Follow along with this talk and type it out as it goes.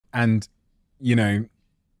And, you know,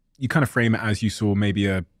 you kind of frame it as you saw maybe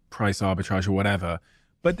a price arbitrage or whatever,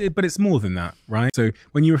 but it's more than that, right? So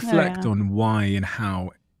when you Oh, reflect yeah. on why and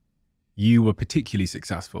how you were particularly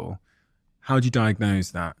successful, how do you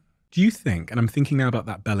diagnose that? Do you think, and I'm thinking now about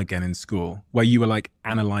that bell again in school, where you were like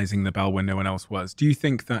analyzing the bell when no one else was. Do you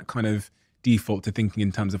think that kind of default to thinking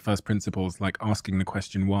in terms of first principles, like asking the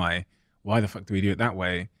question why the fuck do we do it that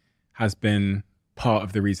way, has been part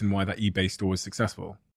of the reason why that eBay store was successful?